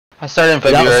I started in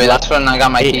February. That's when I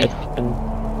got my key.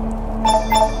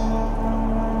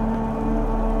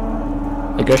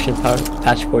 Aggression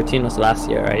patch 14 was last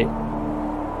year, right?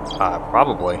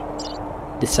 Probably.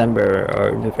 December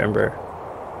or November.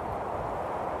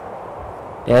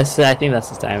 Yes, I think that's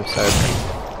the time I started playing.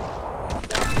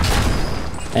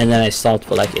 And then I stopped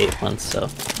for like 8 months, so.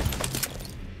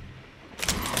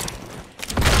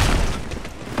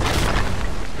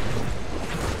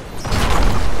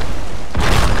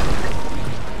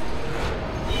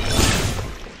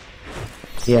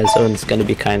 Yeah, zone's gonna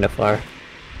be kind of far.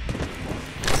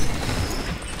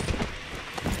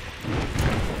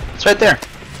 It's right there.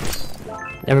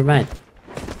 Never mind.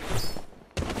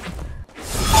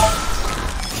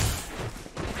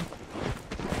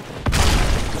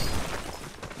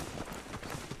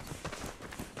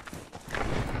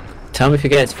 Tell me if you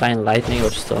guys find lightning or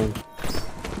stone,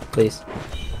 please.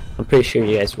 I'm pretty sure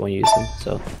you guys won't use them,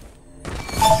 so.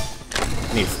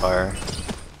 Need fire.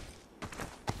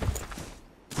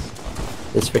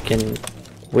 This freaking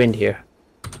wind here.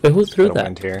 Wait, who threw that?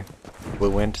 Wind here. Blue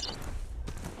wind.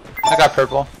 I got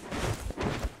purple.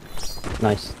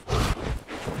 Nice.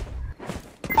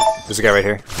 There's a guy right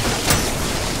here.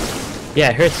 Yeah,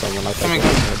 I heard someone. I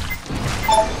thought.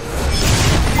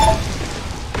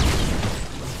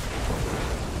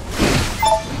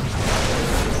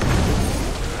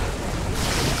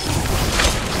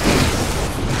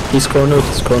 He's cornered,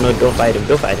 don't fight him,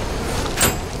 don't fight him.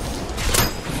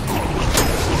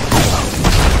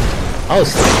 Oh,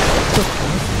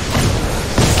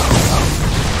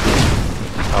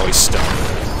 Oh, he's stunned.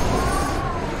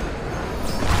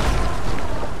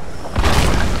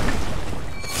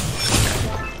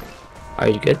 Are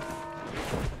you good?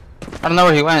 I don't know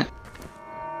where he went.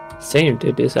 Same,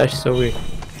 dude, it's actually so weird.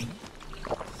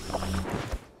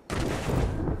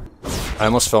 I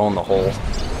almost fell in the hole.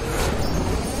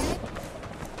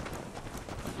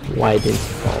 Why didn't he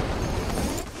fall?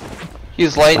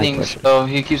 He's lightning, so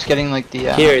he keeps getting like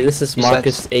the Here, this is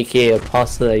Marcus, resets. aka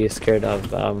Apostle, that you're scared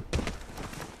of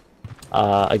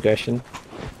aggression.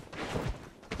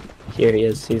 Here he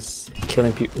is, he's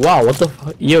killing people. Wow, what the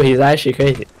fuck? Yo, he's actually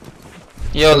crazy.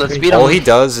 Yo, let's beat him. All he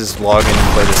does is log in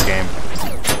and play this game.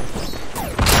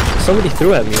 Somebody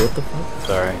threw at me, what the fuck?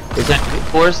 Sorry.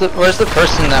 Where's the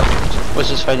person that was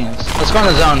just fighting us? Let's go in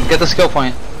the zone, get the skill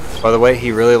point. By the way,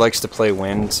 he really likes to play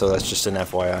wind, so that's just an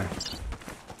FYI.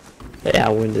 Yeah,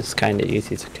 wind is kinda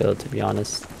easy to kill, to be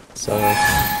honest. So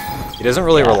he doesn't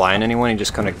really rely on anyone, he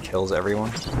just kinda kills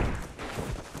everyone.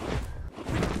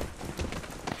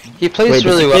 He plays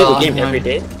really well. Does he play the game every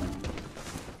day?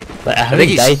 But I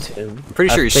haven't died to him. I'm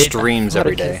pretty sure he streams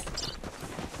every day.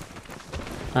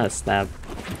 Ah, snap.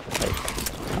 Like,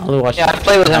 I only watch. Yeah, I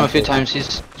played with him a few times.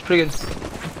 He's pretty good.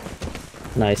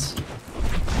 Nice.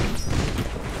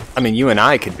 I mean, you and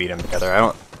I could beat him together.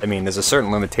 I mean, there's a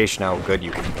certain limitation how good you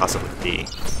can possibly be.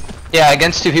 Yeah,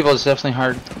 against two people it's definitely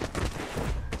hard.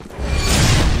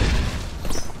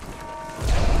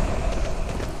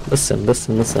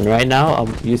 Listen. Right now,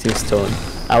 I'm using stone.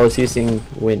 I was using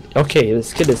wind. Okay,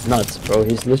 this kid is nuts, bro.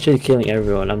 He's literally killing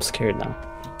everyone. I'm scared now.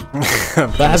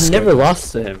 But I've never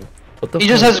lost to him. What the He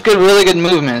just has really good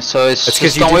movement, so it's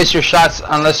just don't waste your shots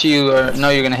unless you know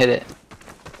you're gonna hit it.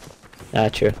 Ah,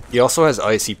 true. He also has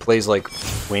ice. He plays like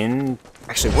wind.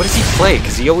 Actually, what does he play?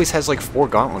 Because he always has like 4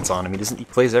 gauntlets on him. He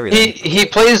plays everything. He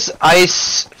plays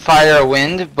ice, fire,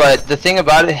 wind, but the thing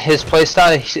about it, his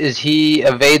playstyle is he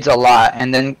evades a lot,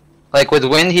 and then like with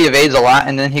wind he evades a lot,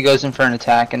 and then he goes in for an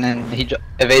attack, and then he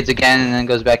evades again, and then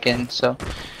goes back in. So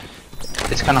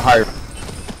it's kind of hard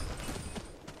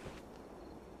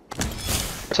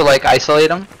to like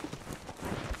isolate him.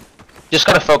 Just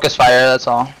gotta focus fire. That's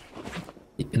all.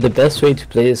 The best way to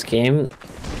play this game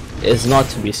is not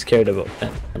to be scared about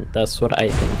them. That's what I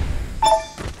think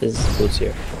is good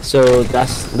here. So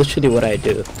that's literally what I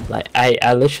do. Like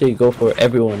I literally go for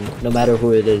everyone, no matter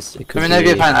who it is. It could I mean, if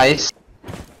you find ice.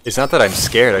 It's not that I'm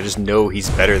scared. I just know he's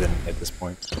better than me at this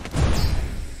point.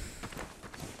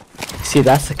 See,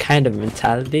 that's the kind of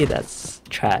mentality that's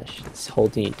trash. It's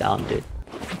holding you down, dude.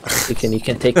 You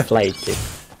can take flight, dude.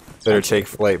 Better take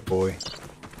flight, boy.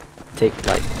 Take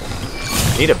flight.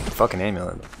 I need a fucking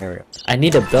amulet. There we go. I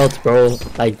need a belt, bro.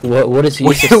 Like, what is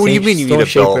What do you mean you need a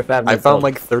belt? I found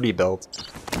like 30 belts.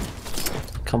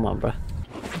 Come on, bro.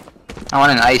 I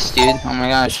want an ice, dude. Oh my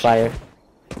gosh. Fire.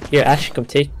 Here, Ash, come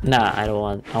take. Nah, I don't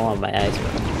want. I want my eyes, bro.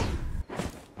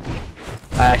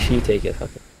 Actually, you take it.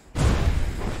 Fuck it.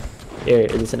 Here,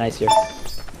 there's an ice here.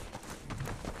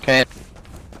 Okay.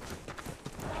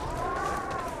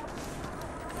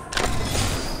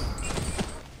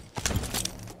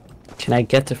 Can I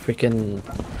get the freaking?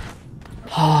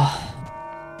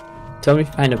 Tell me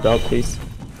find a belt, please.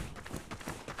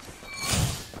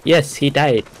 Yes, he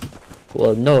died.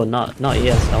 Well, no, not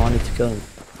yes. I wanted to kill him.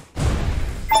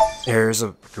 Here's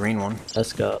a green one.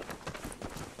 Let's go.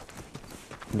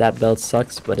 That belt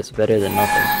sucks, but it's better than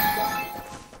nothing.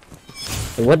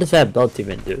 And what does that belt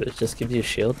even do? It just gives you a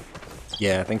shield?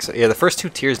 Yeah, I think so. Yeah, the first 2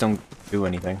 tiers don't do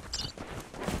anything.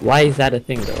 Why is that a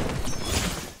thing, though?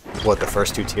 What, the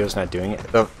first 2 tiers not doing it?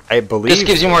 I believe... Just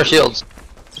gives you more shields.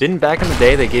 Didn't back in the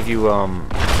day they give you,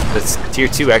 this tier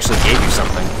 2 actually gave you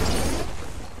something.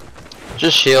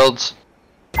 Just shields.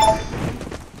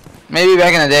 Maybe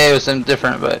back in the day it was something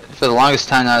different, but for the longest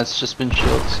time now it's just been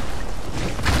shields.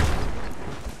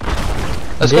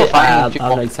 Let's go find people.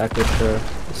 I'm not exactly sure.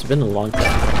 It's been a long time.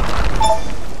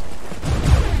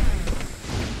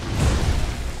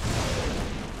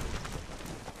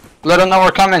 Let them know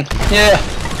we're coming. Yeah.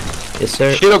 Yes,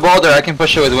 sir. Shoot a boulder. I can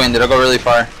push it with wind. It'll go really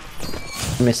far.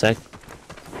 Give me a sec.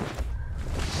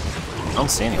 I don't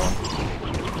see anyone.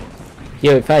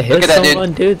 Yo, if I hit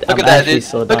someone, dude, Look I'm at that, actually dude.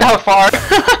 so Look dumb. how far.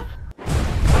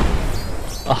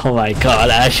 Oh my god,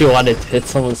 I actually wanted to hit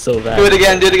someone so bad. Do it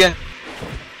again. Do it again.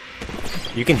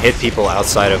 You can hit people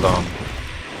outside of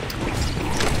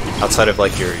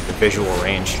like your visual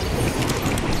range.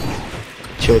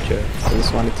 Chill. I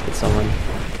just wanted to hit someone.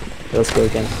 Let's go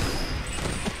again.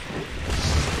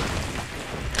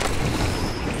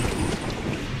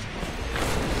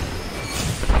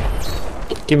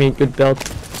 Give me a good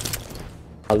belt.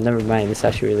 Oh, never mind. It's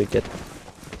actually really good.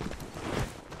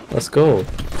 Let's go.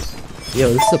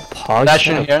 Yo, this is a pog. Dash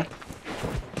in here.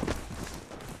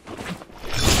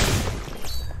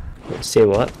 Say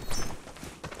what?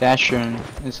 Dash rune.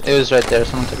 It was right there.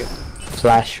 Someone took it.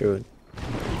 Flash rune.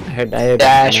 I heard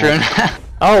Dash rune.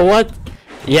 Oh, what?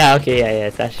 Yeah, okay, yeah,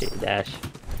 it's actually dash.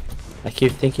 I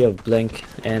keep thinking of blink,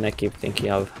 and I keep thinking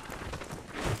of...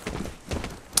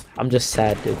 I'm just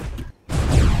sad, dude.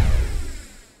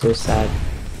 So sad.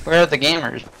 Where are the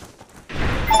gamers?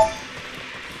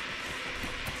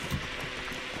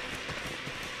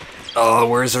 Oh,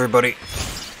 where's everybody?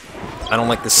 I don't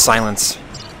like this silence.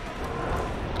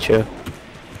 True.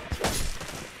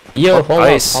 Yo, Oh, hold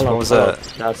ice. on. What was that?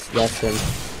 That's him.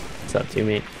 What's up,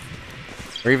 teammate?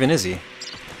 Where even is he?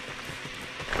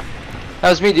 That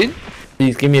was me, dude.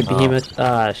 Please give me a behemoth.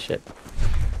 Ah, shit.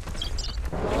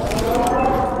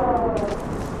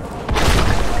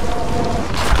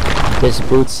 There's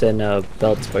boots and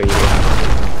belts for you.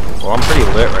 Well, I'm pretty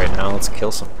lit right now. Let's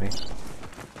kill somebody.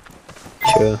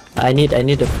 True. I need a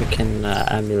freaking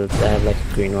amulet. I have like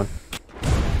a green one.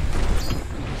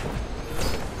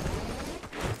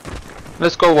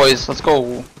 Let's go, boys. Let's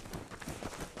go.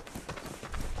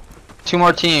 2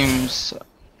 more teams.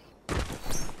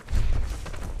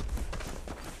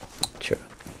 True.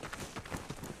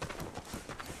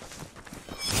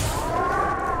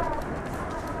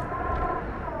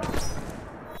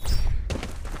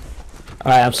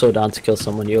 Alright, I'm so down to kill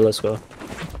someone. Yo, let's go.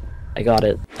 I got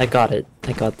it. I got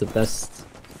the best,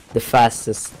 the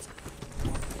fastest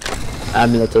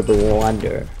amulet of the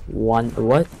wonder.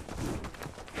 What?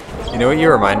 You know what you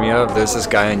remind me of? There's this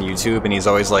guy on YouTube, and he's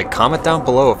always like, comment down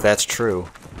below if that's true.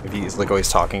 If he's like always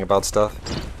talking about stuff.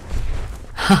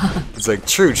 It's like,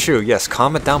 true, yes,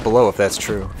 comment down below if that's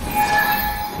true.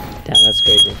 Damn, that's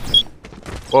crazy.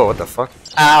 Whoa, what the fuck?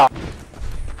 Ow.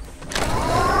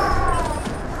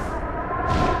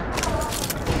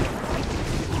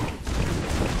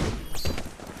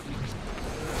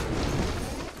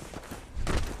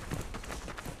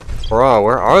 Bro,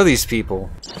 where are these people?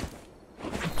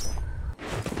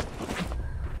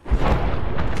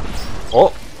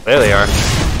 Oh, there they are.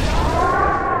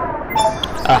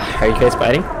 Are you guys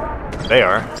fighting? They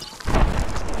are.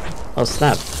 Oh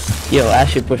snap. Yo, I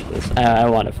should push this. I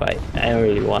want to fight. I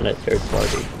really want a third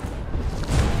party.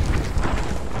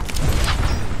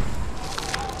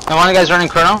 And one of you guys running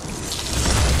chrono?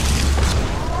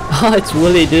 Oh, it's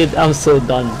Willy, dude. I'm so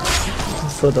done. I'm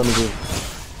so done with you.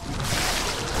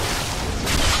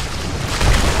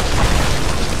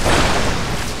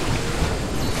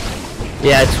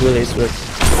 Yeah, it's Willy, it's Willy.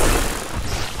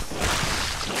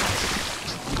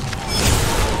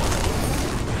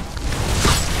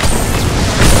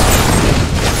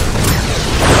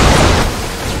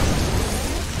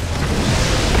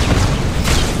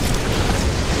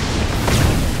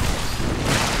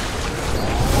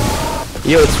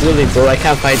 Yo, it's Willy, bro. I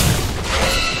can't fight.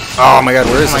 Oh my god,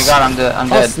 where is Oh my this? god,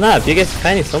 I'm Oh dead. snap! You guys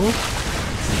fighting someone?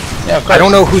 Yeah, of course. I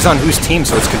don't know who's on whose team,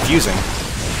 so it's confusing.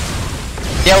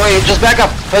 Yeah, wait, just back up.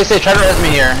 Play safe, try to res me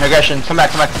here. Aggression, come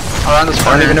back. Around this I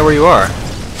corner. don't even know where you are.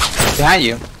 Behind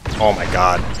you. Oh my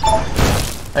god.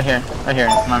 Right here,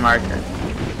 my marker.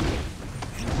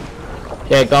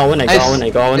 Yeah, go on, I Nice. go on, I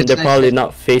go on. It's They're nice. probably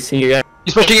not facing you guys.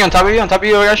 He's pushing you on top of you,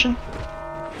 aggression.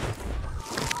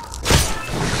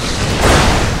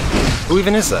 Who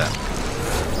even is that?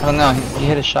 I don't know, he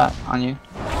hit a shot on you.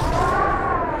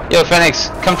 Yo, Phoenix,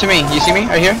 come to me. You see me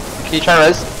right here? Can you try to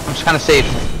res? I'm just kind of safe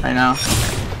right now.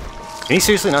 Can you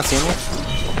seriously not see me?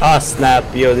 Ah, snap.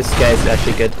 Yo, this guy is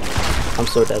actually good. I'm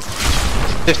so dead.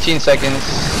 15 seconds.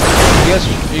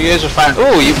 You guys are fine.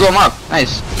 Ooh, you blew him up.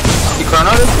 Nice. You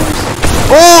chronoed him?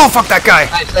 Oh, fuck that guy!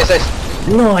 Nice.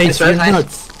 No, he's Nice, nice.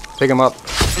 nuts. Pick him up.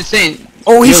 Insane.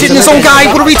 Oh, he's hitting his own guy!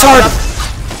 What a retard!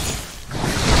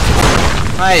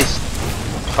 Nice.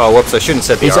 Oh, whoops, I shouldn't have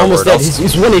said the He's R almost word. dead.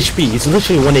 He's 1 HP. He's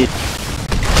literally 1 HP.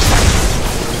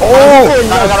 Oh!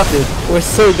 We're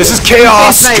so good. This is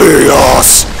chaos! Nice.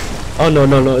 Chaos! Oh no,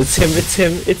 it's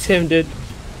him, dude.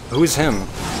 Who's him?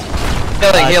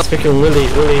 Healing, heal. It's freaking Willy.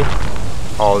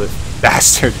 Oh, the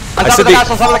bastard. On I top said of the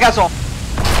castle, on top of the castle.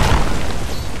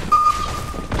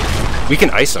 we can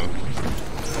ice him.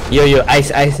 Yo, ice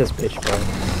this bitch, bro.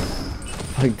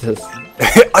 Fuck this.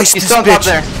 Ice He's this still on top bitch!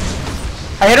 there.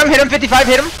 I hit him, 55,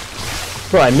 hit him.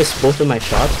 Bro, I missed both of my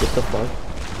shots. What the fuck?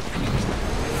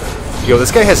 Yo,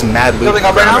 this guy has mad loot Building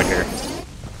up right right now? here.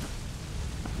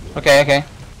 Okay.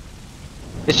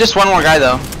 It's just one more guy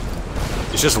though.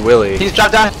 It's just Willy. He's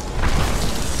dropped down.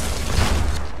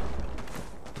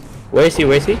 Where is he? I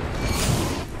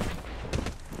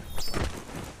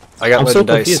got I'm lead so and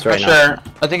dice. confused For right now. sure.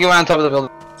 I think he went on top of the building.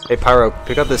 Hey, Pyro,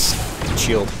 pick up this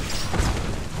shield.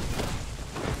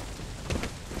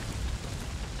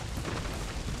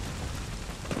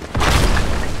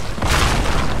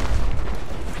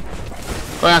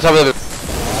 Going on top of the building.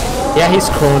 Yeah, he's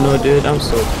chrono, dude. I'm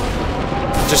so.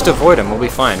 Just avoid him, we'll be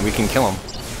fine. We can kill him.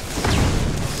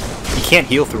 He can't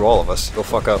heal through all of us. He'll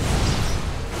fuck up.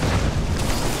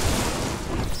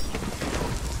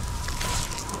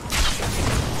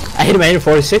 I hit him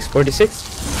 46.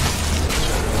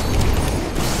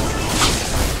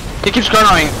 He keeps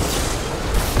chronoing.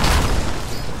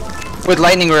 With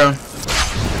lightning rune.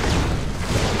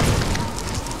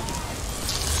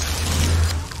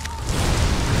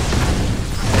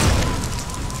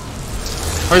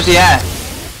 Where's he at?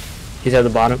 He's at the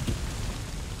bottom.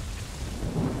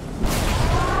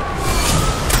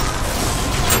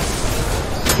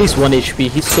 He's 1 HP.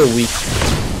 He's so weak.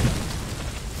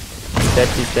 He's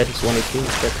dead. He's 1 HP.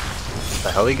 He's dead. Where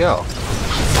the hell he go?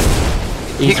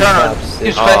 He Easy chronoed. traps.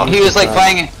 He was like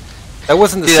playing it. That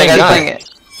wasn't the Dude, same that guy's guy. playing it.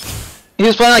 He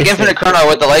was playing like It's infinite like- chrono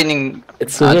with the lightning.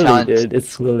 It's Willy, challenge. dude.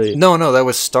 It's Willy. No, that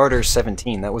was Starter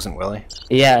 17. That wasn't Willy.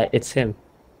 Yeah, it's him.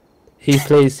 He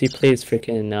plays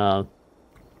freaking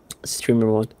streamer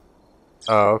mode.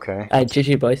 Oh, okay.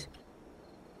 GG boys.